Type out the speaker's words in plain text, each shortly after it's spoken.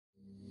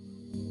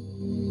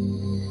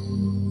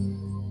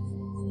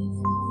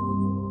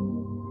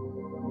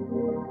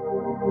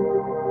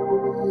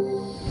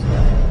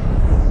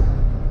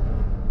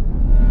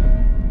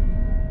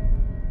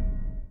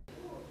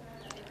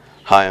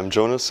Hi, I'm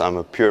Jonas. I'm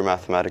a pure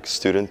mathematics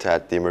student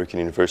at the American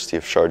University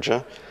of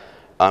Sharjah.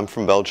 I'm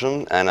from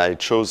Belgium, and I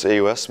chose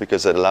AUS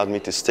because it allowed me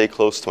to stay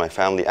close to my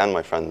family and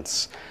my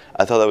friends.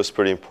 I thought that was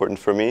pretty important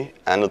for me,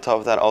 and on top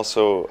of that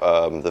also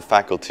the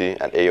faculty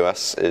at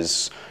AUS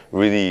is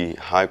really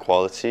high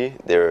quality,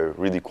 they're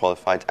really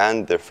qualified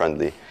and they're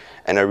friendly.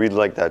 And I really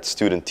like that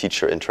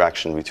student-teacher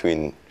interaction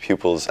between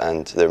pupils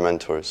and their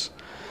mentors.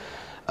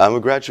 I'm a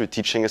graduate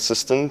teaching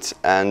assistant,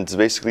 and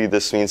basically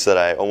this means that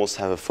I almost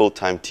have a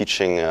full-time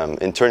teaching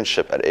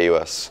internship at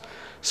AUS.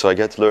 So I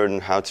get to learn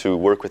how to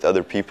work with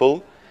other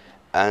people,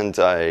 and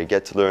I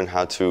get to learn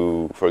how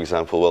to, for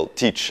example,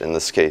 teach in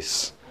this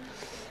case.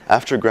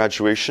 After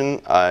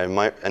graduation, I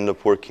might end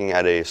up working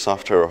at a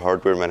software or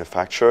hardware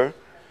manufacturer,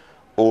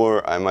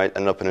 or I might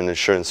end up in an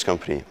insurance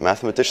company.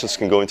 Mathematicians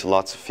can go into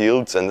lots of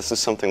fields, and this is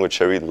something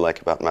which I really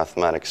like about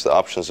mathematics. The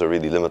options are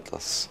really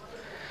limitless.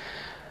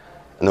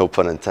 No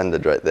pun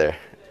intended right there.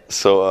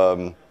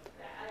 So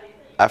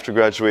after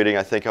graduating,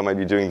 I think I might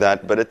be doing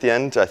that, but at the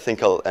end, I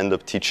think I'll end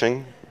up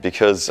teaching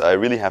because I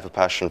really have a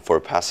passion for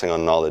passing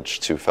on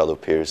knowledge to fellow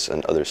peers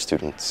and other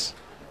students.